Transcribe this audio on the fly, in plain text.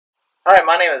Hi,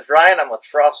 my name is Ryan. I'm with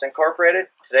Frost Incorporated.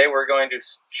 Today we're going to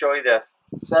show you the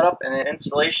setup and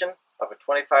installation of a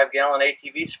 25-gallon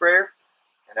ATV sprayer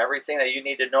and everything that you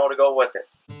need to know to go with it.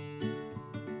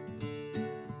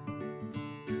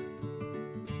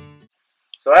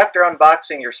 So after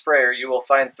unboxing your sprayer, you will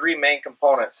find three main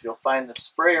components. You'll find the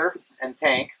sprayer and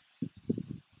tank.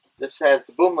 This has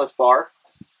the boomless bar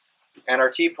and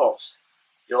our T-post.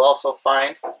 You'll also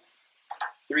find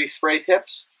three spray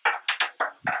tips,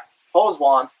 hose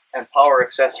wand, and power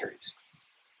accessories.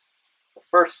 The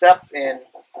first step in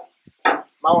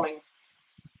mounting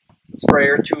the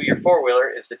sprayer to your four-wheeler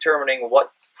is determining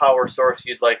what power source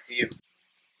you'd like to use.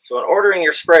 So in ordering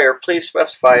your sprayer, please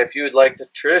specify if you would like the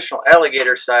traditional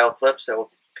alligator style clips that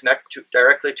will connect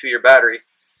directly to your battery,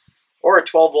 or a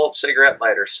 12-volt cigarette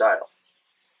lighter style.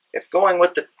 If going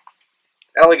with the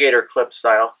alligator clip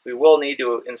style, we will need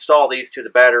to install these to the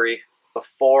battery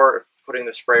before putting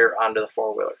the sprayer onto the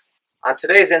four-wheeler. On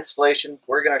today's installation,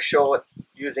 we're going to show it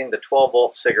using the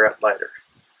 12-volt cigarette lighter.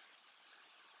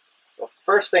 The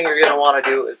first thing you're going to want to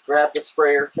do is grab the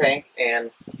sprayer tank and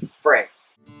frame.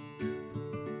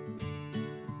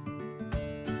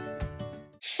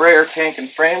 Sprayer tank and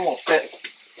frame will fit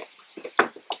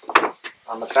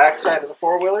on the back side of the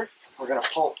four-wheeler. We're going to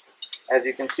pull. As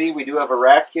you can see, we do have a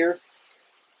rack here.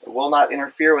 It will not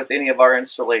interfere with any of our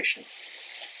installation.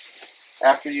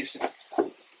 After you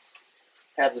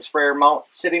have the sprayer mount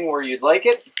sitting where you'd like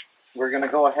it, we're going to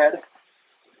go ahead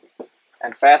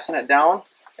and fasten it down.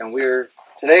 And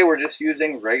today we're just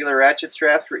using regular ratchet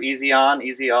straps for easy on,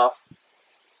 easy off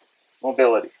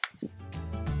mobility.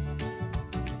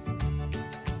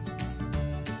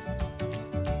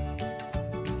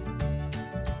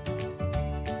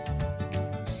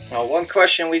 Now, one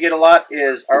question we get a lot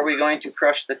is, are we going to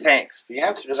crush the tanks? The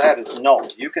answer to that is no.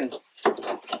 You can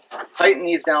tighten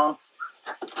these down.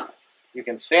 You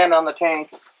can stand on the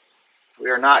tank. We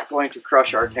are not going to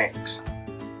crush our tanks.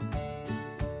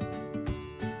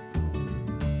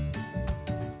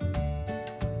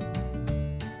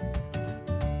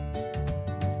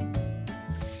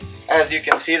 As you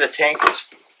can see, the tank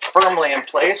is firmly in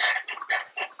place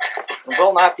and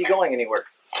will not be going anywhere.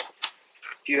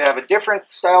 If you have a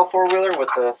different style four-wheeler with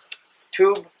the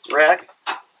tube rack,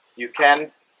 you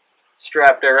can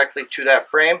strap directly to that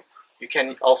frame. You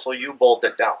can also U-bolt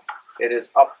it down. It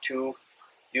is up to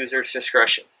user's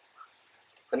discretion.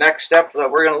 The next step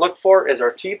that we're going to look for is our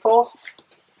T-posts.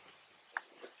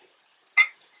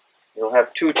 You'll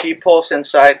have two T-posts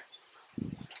inside.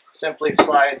 Simply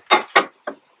slide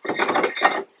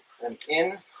them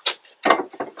in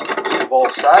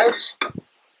both sides,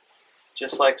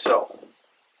 just like so.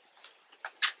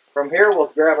 From here, we'll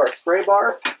grab our spray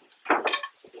bar.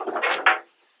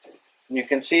 And you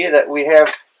can see that we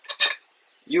have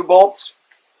U-bolts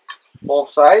both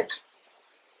sides.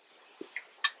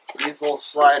 These will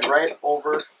slide right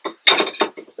over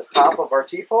the top of our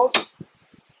T-post,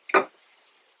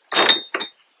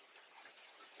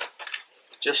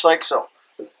 just like so.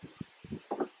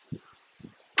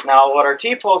 Now, what our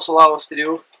T-posts allow us to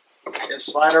do is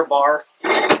slide our bar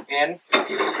in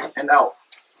and out.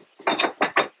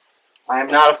 I am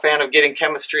not a fan of getting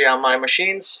chemistry on my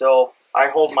machines, so I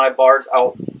hold my bars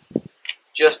out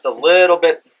just a little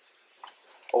bit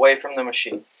away from the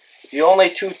machine. The only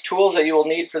two tools that you will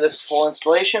need for this whole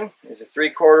installation is a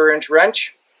 3/4 inch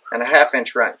wrench and a 1/2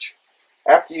 inch wrench.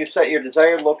 After you set your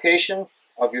desired location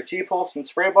of your T-post and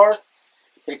spray bar,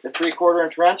 take the 3/4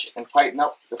 inch wrench and tighten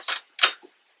up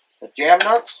the jam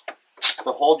nuts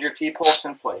to hold your T-post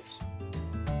in place.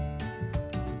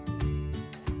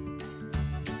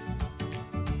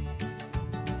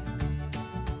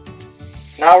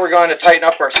 Now we're going to tighten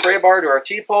up our spray bar to our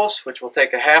T-post, which will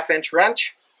take a 1/2 inch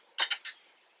wrench,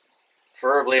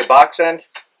 preferably a box end.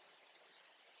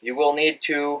 You will need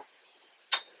to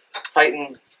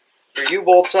tighten your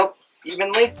U-bolts up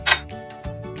evenly.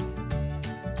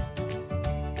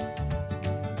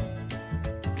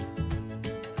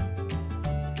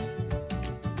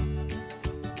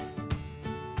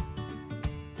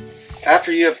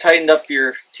 After you have tightened up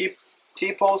your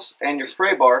T-post and your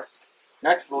spray bar,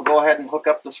 next we'll go ahead and hook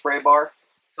up the spray bar.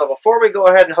 So before we go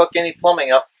ahead and hook any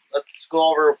plumbing up, let's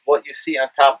go over what you see on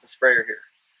top of the sprayer here.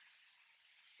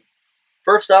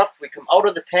 First off, we come out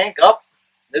of the tank up.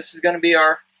 This is going to be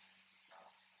our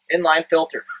inline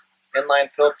filter.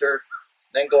 Inline filter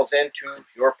then goes into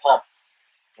your pump.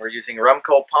 We're using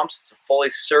Remco pumps. It's a fully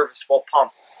serviceable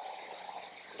pump.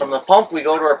 From the pump, we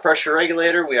go to our pressure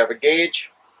regulator. We have a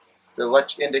gauge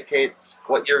that indicates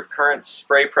what your current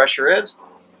spray pressure is.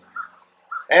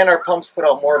 And our pumps put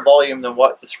out more volume than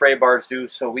what the spray bars do,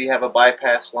 so we have a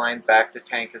bypass line back to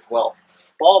tank as well.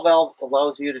 ball valve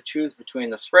allows you to choose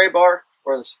between the spray bar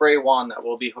or the spray wand that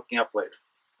we'll be hooking up later.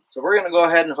 So we're going to go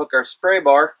ahead and hook our spray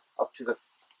bar up to the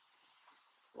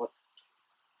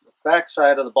back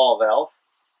side of the ball valve.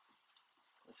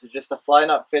 This is just a fly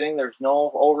nut fitting. There's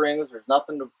no O-rings. There's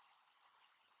nothing to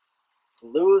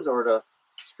lose or to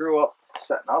screw up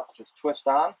setting up. Just twist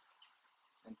on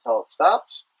until it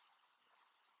stops.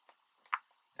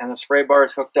 And the spray bar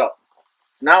is hooked up.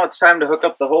 So now it's time to hook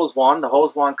up the hose wand. The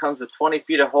hose wand comes with 20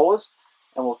 feet of hose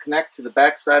and will connect to the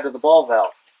back side of the ball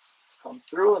valve. Come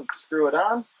through and screw it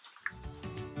on.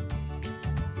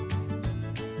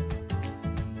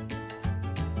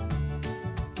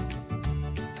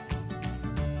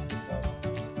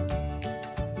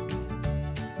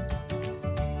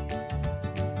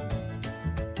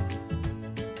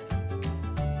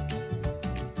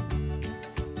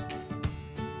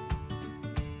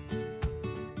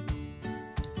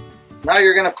 Now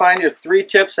you're going to find your 3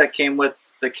 tips that came with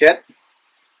the kit.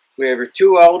 We have your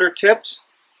 2 outer tips,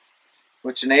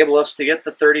 which enable us to get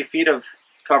the 30 feet of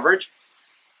coverage.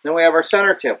 Then we have our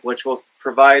center tip, which will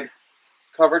provide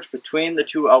coverage between the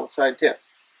 2 outside tips.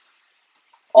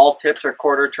 All tips are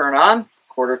quarter turn on,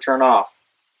 quarter turn off.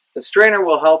 The strainer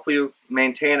will help you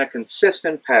maintain a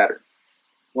consistent pattern.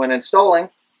 When installing,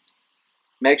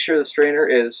 make sure the strainer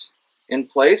is in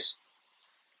place.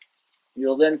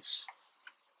 You'll then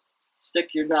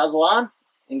stick your nozzle on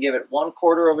and give it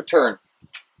 1/4 of a turn.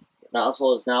 The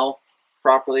nozzle is now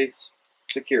properly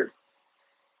secured.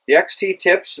 The XT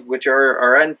tips, which are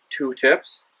our N2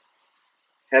 tips,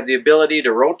 have the ability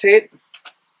to rotate.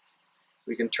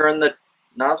 We can turn the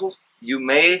nozzles. You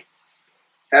may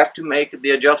have to make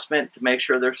the adjustment to make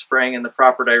sure they're spraying in the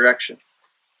proper direction.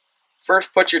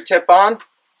 First, put your tip on,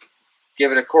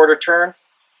 give it a quarter turn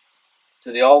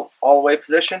to the all the way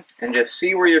position, and just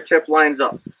see where your tip lines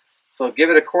up. So give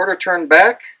it a quarter turn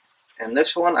back, and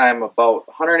this one I'm about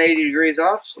 180 degrees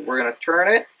off, so we're going to turn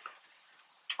it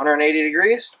 180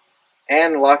 degrees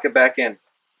and lock it back in.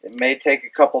 It may take a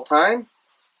couple times,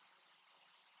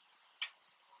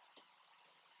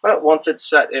 but once it's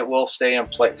set, it will stay in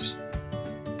place.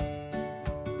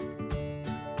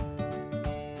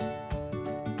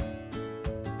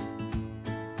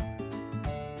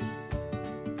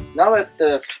 Now that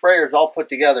the sprayer is all put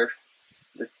together,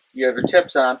 you have your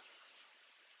tips on.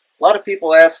 A lot of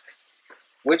people ask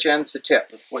which end's to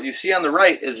tip. What you see on the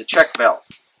right is a check valve.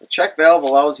 The check valve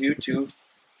allows you to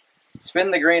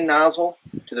spin the green nozzle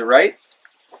to the right.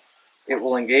 It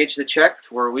will engage the check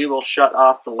to where we will shut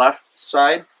off the left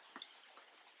side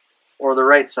or the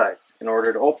right side. In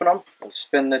order to open them, we'll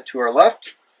spin it to our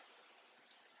left,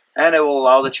 and it will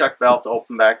allow the check valve to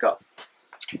open back up.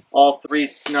 All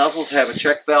 3 nozzles have a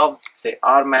check valve. They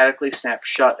automatically snap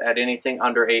shut at anything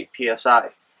under 8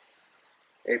 psi.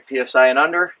 8 psi and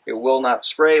under, it will not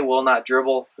spray, will not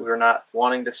dribble. We're not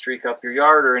wanting to streak up your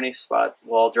yard or any spot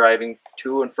while driving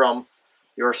to and from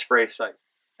your spray site.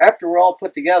 After we're all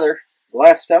put together, the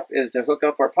last step is to hook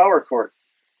up our power cord.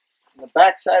 On the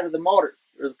back side of the motor,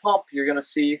 or the pump, you're going to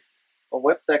see a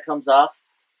whip that comes off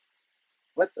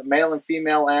with the male and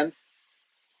female end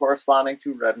corresponding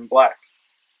to red and black.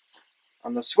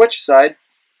 On the switch side,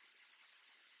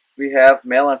 we have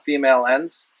male and female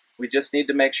ends. We just need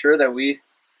to make sure that we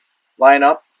line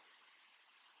up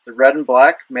the red and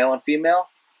black, male and female,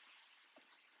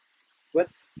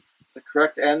 with the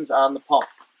correct ends on the pump.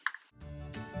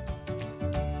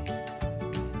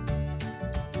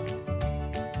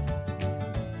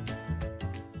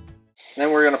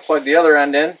 Then we're going to plug the other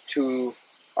end in to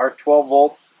our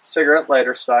 12-volt cigarette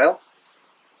lighter style.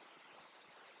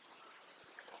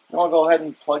 And I'll go ahead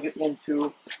and plug it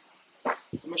into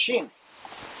the machine.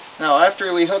 Now,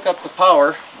 after we hook up the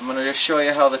power, I'm going to just show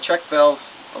you how the check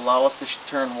valves allow us to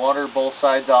turn water both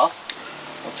sides off.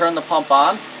 We'll turn the pump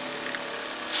on.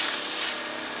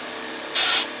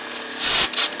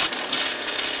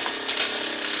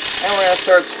 And we're going to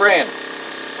start spraying.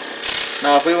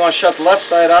 Now, if we want to shut the left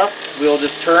side off, we'll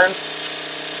just turn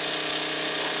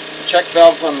the check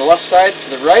valve on the left side to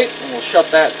the right, and we'll shut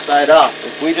that side off.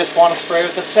 If we just want to spray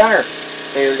with the center,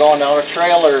 say you're going down a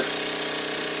trail or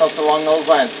something along those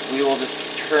lines, we will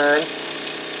just turn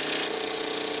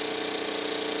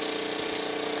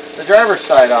the driver's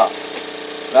side off.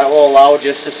 That will allow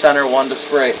just the center one to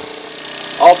spray.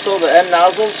 Also, the end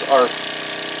nozzles are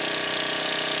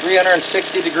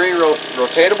 360 degree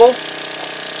rotatable.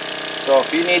 So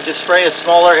if you need to spray a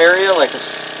smaller area, like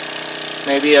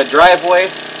maybe a driveway,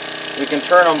 we can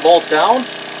turn them both down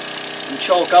and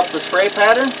choke up the spray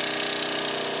pattern.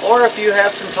 Or if you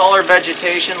have some taller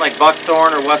vegetation like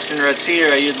buckthorn or western red cedar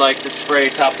that you'd like to spray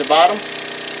top to bottom,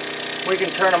 we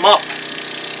can turn them up.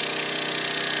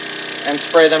 and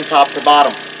spray them top to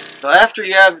bottom. So after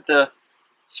you have the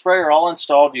sprayer all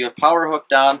installed, you have power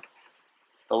hooked on,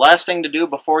 the last thing to do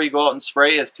before you go out and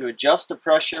spray is to adjust the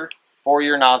pressure for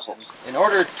your nozzles. In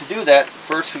order to do that,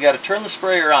 first we got to turn the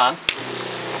sprayer on,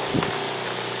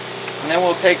 and then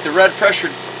we'll take the red pressure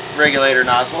regulator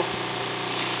nozzle,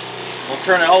 we'll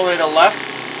turn it all the way to the left,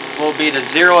 will be to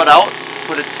zero it out,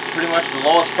 put it to pretty much the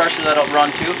lowest pressure that it'll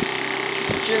run to,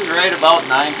 which is right about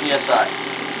 9 psi.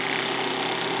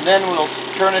 And then we'll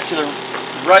turn it to the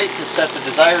right to set the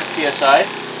desired psi.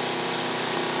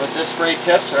 With this spray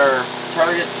tips, our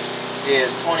targets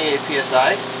is 28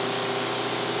 psi,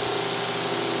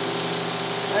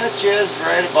 which is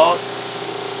right about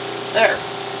there.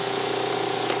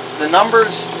 The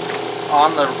numbers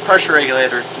on the pressure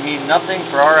regulator mean nothing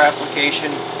for our application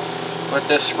with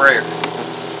this sprayer.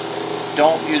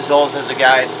 Don't use those as a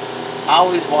guide.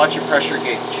 Always watch your pressure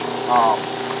gauge.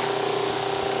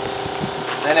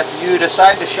 And if you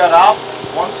decide to shut off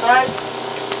one side,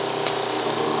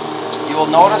 you will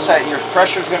notice that your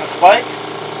pressure is going to spike.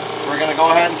 We're going to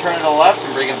go ahead and turn it to the left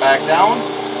and bring it back down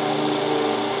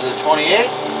to the 28.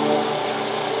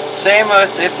 Same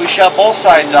with if we shut both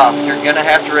sides off, you're going to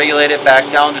have to regulate it back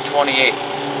down to 28.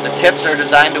 The tips are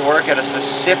designed to work at a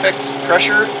specific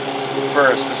pressure for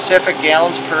a specific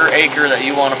gallons per acre that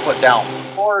you want to put down.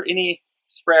 For any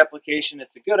spray application,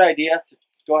 it's a good idea to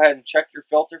go ahead and check your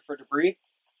filter for debris.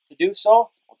 To do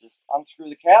so, we'll just unscrew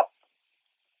the cap.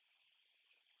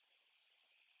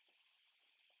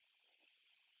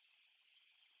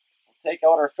 We'll take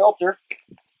out our filter.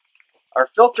 Our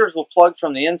filters will plug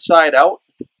from the inside out.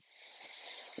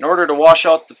 In order to wash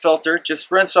out the filter,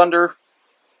 just rinse under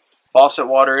faucet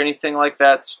water, anything like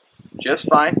that's just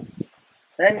fine.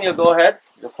 Then you'll go ahead,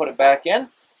 you'll put it back in.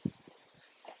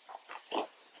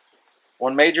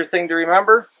 One major thing to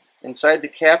remember, inside the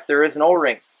cap there is an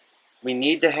O-ring. We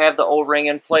need to have the O-ring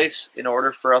in place in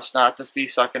order for us not to be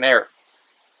sucking air.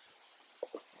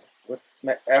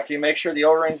 After you make sure the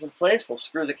O-ring's in place, we'll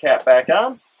screw the cap back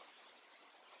on.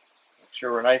 Make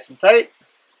sure we're nice and tight.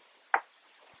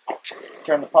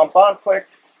 Turn the pump on quick.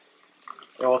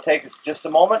 It will take just a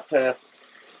moment to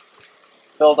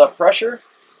build up pressure.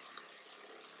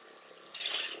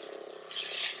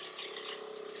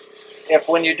 If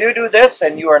when you do this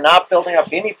and you are not building up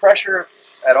any pressure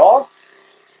at all,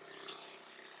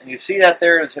 and you see that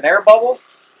there is an air bubble,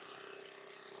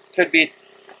 could be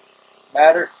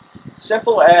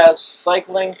simple as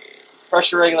cycling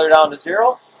pressure regulator down to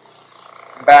 0,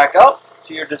 back up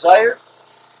to your desired,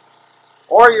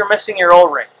 or you're missing your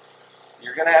O-ring.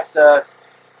 You're going to have to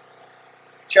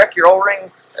check your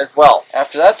O-ring as well.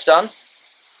 After that's done,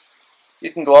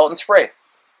 you can go out and spray.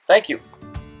 Thank you.